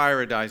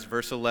Sapphira dies,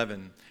 verse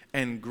 11,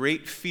 and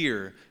great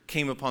fear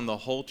came upon the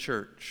whole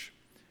church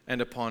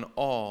and upon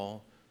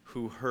all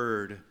who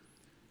heard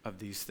of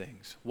these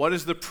things. What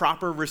is the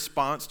proper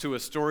response to a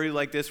story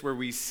like this where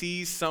we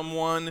see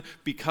someone,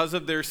 because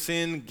of their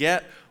sin,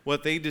 get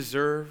what they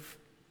deserve?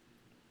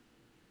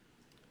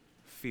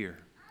 Fear.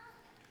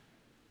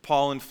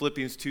 Paul in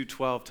Philippians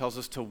 2:12 tells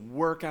us to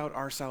work out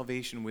our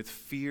salvation with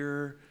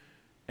fear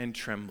and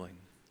trembling.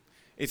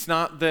 It's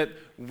not that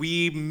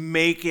we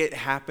make it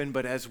happen,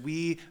 but as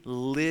we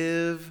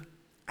live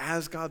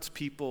as God's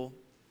people,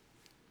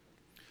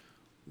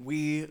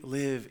 we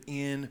live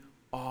in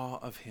awe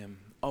of him,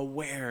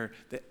 aware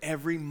that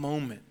every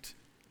moment,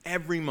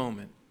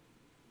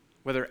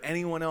 whether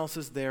anyone else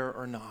is there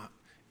or not,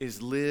 is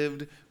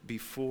lived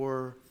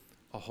before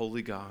a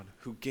holy God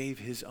who gave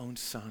his own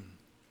Son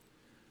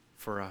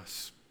for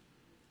us.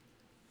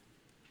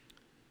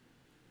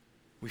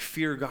 We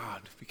fear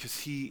God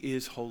because he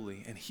is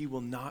holy and he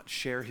will not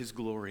share his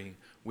glory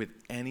with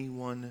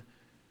anyone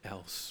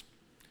else.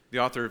 The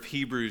author of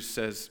Hebrews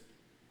says,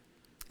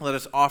 "Let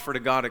us offer to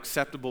God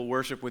acceptable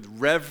worship with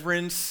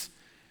reverence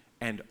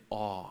and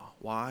awe."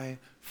 Why?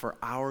 For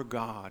our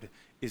God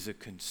is a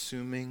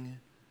consuming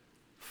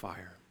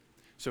fire.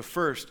 So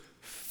first,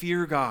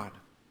 fear God.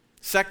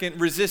 Second,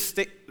 resist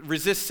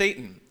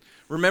Satan.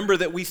 Remember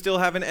that we still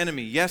have an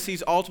enemy. Yes,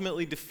 he's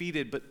ultimately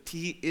defeated, but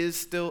he is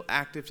still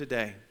active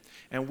today.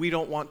 And we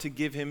don't want to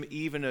give him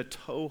even a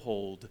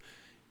toehold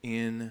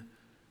in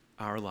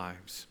our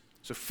lives.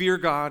 So fear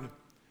God,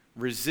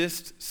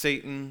 resist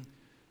Satan,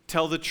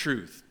 tell the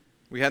truth.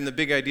 We had the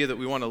big idea that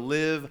we want to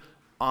live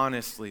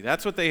honestly.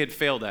 That's what they had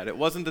failed at. It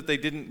wasn't that they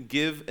didn't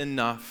give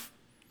enough.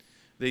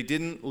 They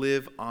didn't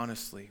live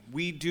honestly.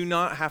 We do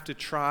not have to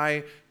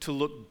try to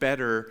look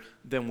better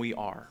than we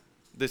are.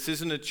 This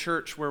isn't a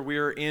church where we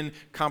are in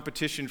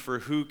competition for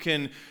who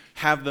can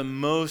have the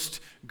most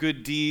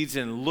good deeds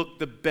and look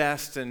the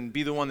best and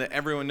be the one that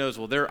everyone knows,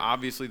 well, they're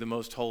obviously the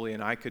most holy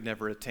and I could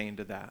never attain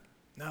to that.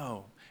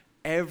 No,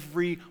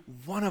 every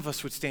one of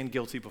us would stand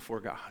guilty before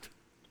God.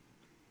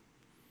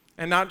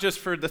 And not just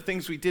for the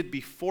things we did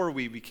before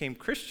we became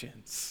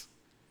Christians.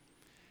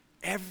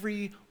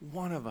 Every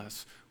one of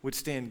us would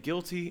stand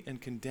guilty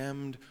and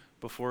condemned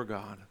before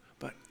God.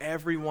 But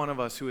every one of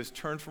us who has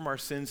turned from our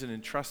sins and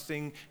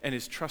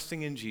is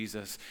trusting in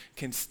Jesus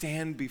can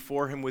stand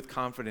before him with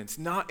confidence,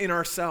 not in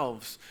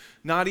ourselves,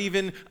 not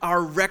even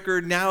our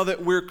record now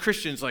that we're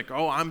Christians, like,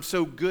 oh, I'm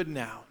so good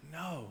now.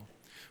 No,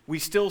 we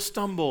still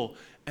stumble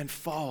and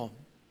fall.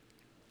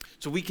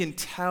 So we can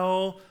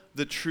tell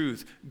the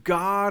truth.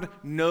 God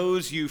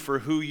knows you for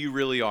who you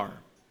really are.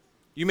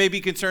 You may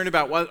be concerned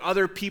about what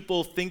other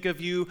people think of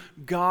you.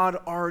 God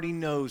already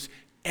knows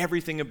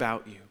everything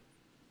about you.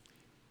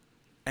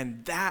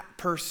 And that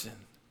person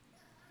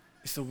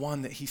is the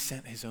one that he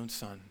sent his own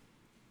Son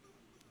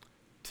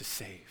to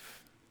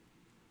save.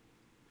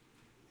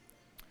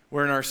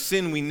 Where in our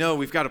sin we know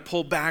we've got to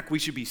pull back, we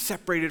should be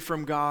separated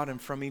from God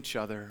and from each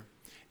other.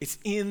 It's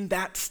in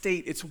that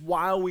state, it's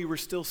while we were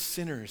still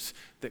sinners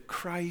that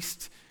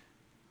Christ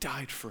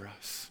died for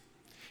us.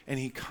 And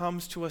he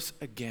comes to us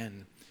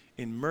again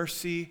in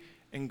mercy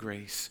and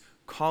grace,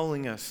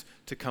 calling us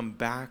to come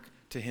back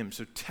to him.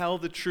 So tell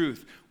the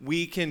truth.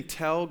 We can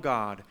tell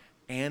God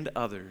and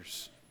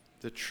others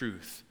the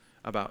truth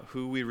about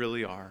who we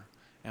really are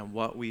and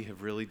what we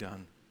have really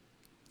done.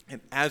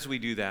 And as we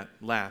do that,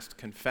 last,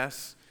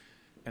 confess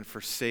and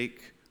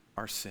forsake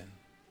our sin.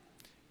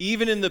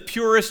 Even in the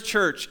purest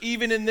church,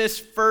 even in this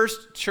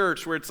first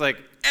church where it's like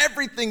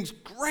everything's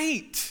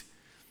great,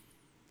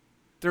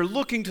 they're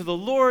looking to the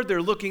Lord,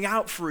 they're looking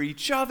out for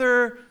each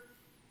other.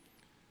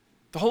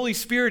 The Holy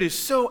Spirit is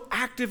so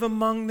active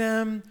among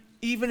them.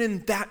 Even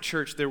in that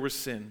church, there was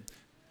sin.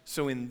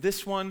 So in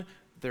this one,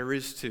 there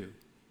is too.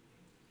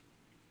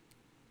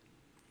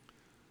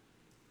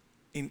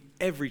 In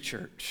every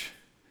church,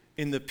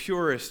 in the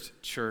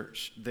purest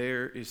church,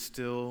 there is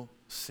still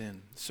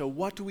sin. So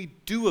what do we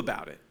do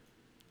about it?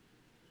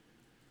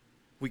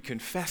 We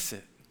confess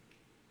it.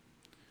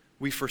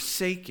 We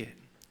forsake it.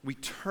 We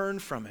turn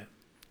from it.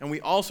 And we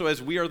also,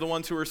 as we are the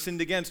ones who are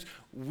sinned against,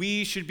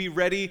 we should be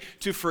ready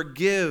to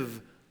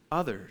forgive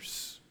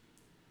others.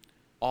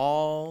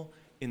 All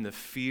in the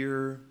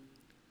fear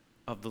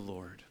of the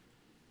Lord.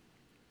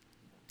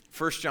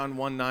 1 John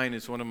 1:9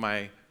 is one of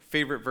my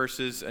favorite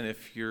verses, and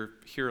if you're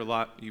here a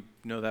lot, you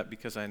know that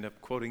because I end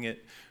up quoting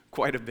it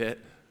quite a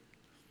bit.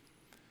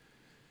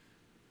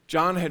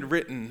 John had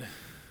written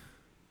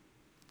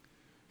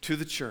to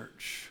the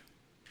church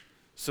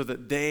so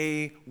that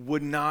they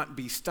would not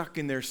be stuck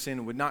in their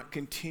sin, would not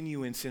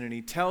continue in sin, and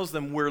he tells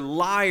them we're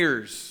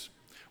liars.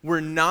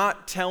 We're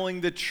not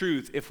telling the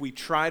truth if we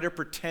try to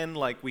pretend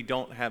like we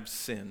don't have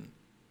sin.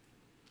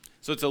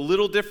 So it's a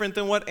little different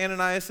than what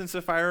Ananias and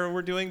Sapphira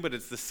were doing, but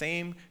it's the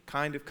same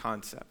kind of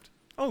concept.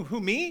 Oh,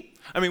 who, me?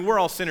 I mean, we're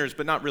all sinners,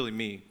 but not really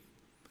me.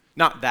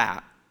 Not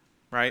that,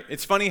 right?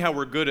 It's funny how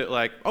we're good at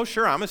like, oh,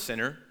 sure, I'm a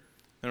sinner.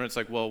 And it's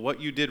like, well,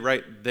 what you did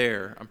right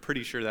there, I'm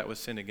pretty sure that was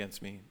sin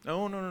against me.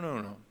 No.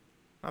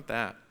 Not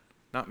that.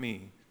 Not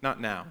me.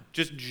 Not now.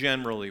 Just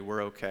generally,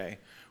 we're okay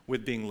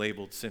with being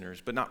labeled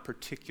sinners, but not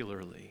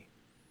particularly.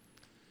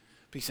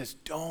 But he says,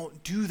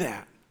 don't do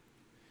that.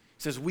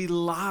 He says, we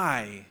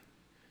lie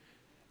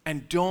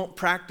and don't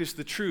practice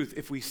the truth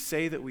if we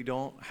say that we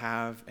don't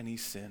have any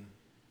sin.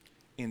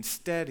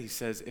 Instead, he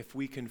says, if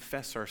we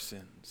confess our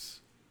sins,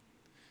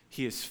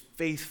 he is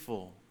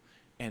faithful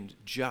and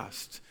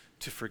just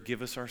to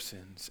forgive us our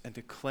sins and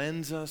to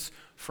cleanse us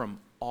from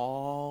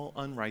all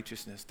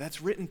unrighteousness. That's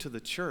written to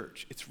the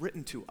church. It's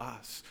written to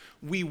us.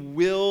 We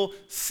will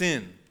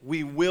sin.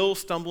 We will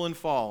stumble and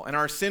fall. And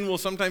our sin will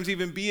sometimes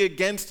even be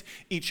against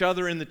each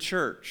other in the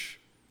church.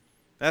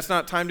 That's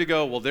not time to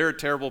go, well, they're a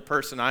terrible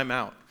person, I'm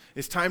out.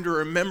 It's time to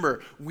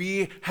remember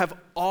we have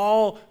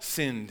all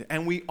sinned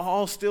and we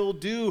all still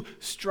do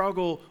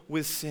struggle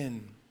with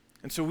sin.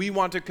 And so we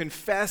want to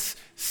confess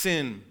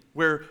sin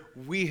where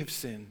we have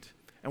sinned.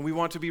 And we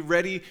want to be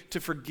ready to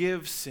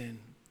forgive sin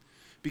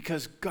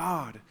because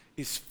God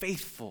is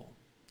faithful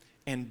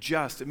and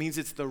just. It means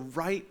it's the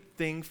right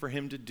thing for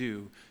him to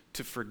do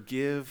to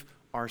forgive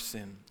our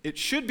sin. It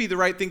should be the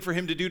right thing for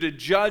him to do to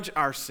judge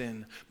our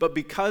sin. But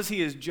because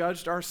he has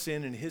judged our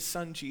sin in his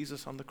son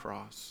Jesus on the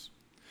cross,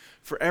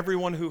 for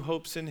everyone who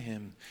hopes in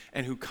him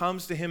and who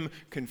comes to him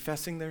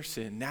confessing their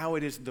sin, now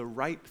it is the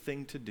right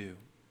thing to do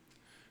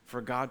for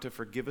God to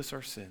forgive us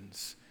our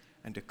sins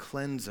and to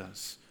cleanse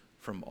us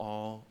from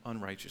all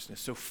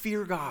unrighteousness. So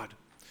fear God,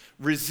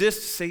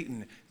 resist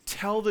Satan,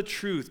 tell the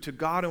truth to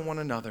God and one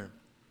another,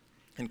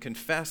 and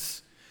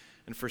confess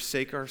and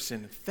forsake our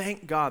sin.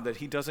 Thank God that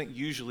he doesn't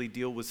usually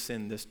deal with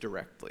sin this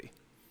directly.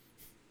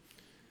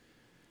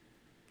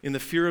 In the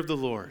fear of the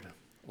Lord,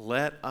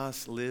 let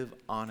us live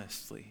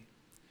honestly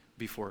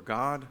before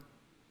God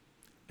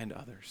and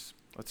others.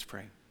 Let's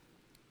pray.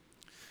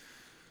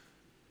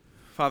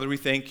 Father, we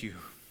thank you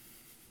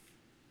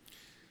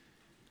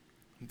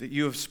that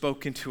you have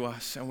spoken to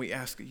us, and we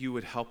ask that you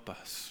would help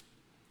us.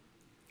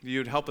 You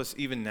would help us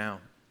even now,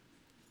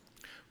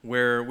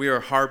 where we are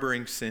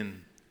harboring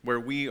sin, where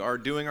we are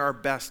doing our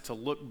best to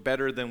look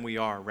better than we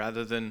are,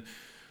 rather than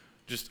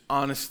just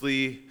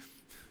honestly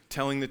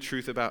telling the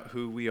truth about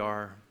who we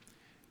are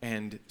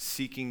and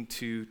seeking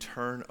to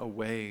turn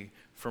away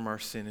from our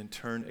sin and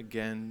turn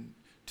again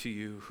to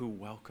you who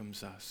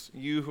welcomes us.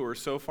 You who are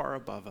so far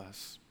above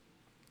us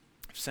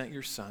have sent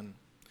your Son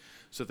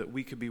so that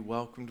we could be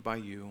welcomed by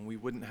you and we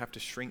wouldn't have to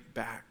shrink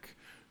back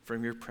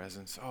from your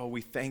presence. Oh,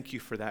 we thank you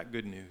for that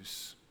good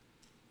news.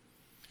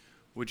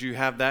 Would you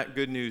have that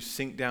good news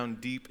sink down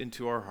deep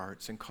into our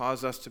hearts and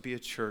cause us to be a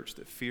church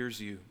that fears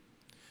you,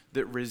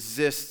 that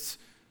resists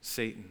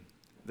Satan,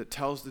 that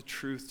tells the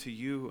truth to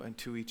you and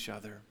to each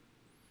other,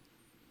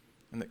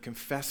 and that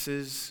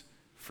confesses,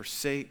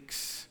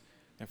 forsakes,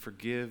 and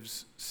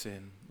forgives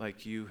sin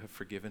like you have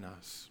forgiven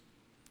us.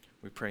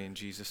 We pray in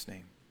Jesus'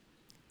 name.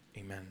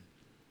 Amen.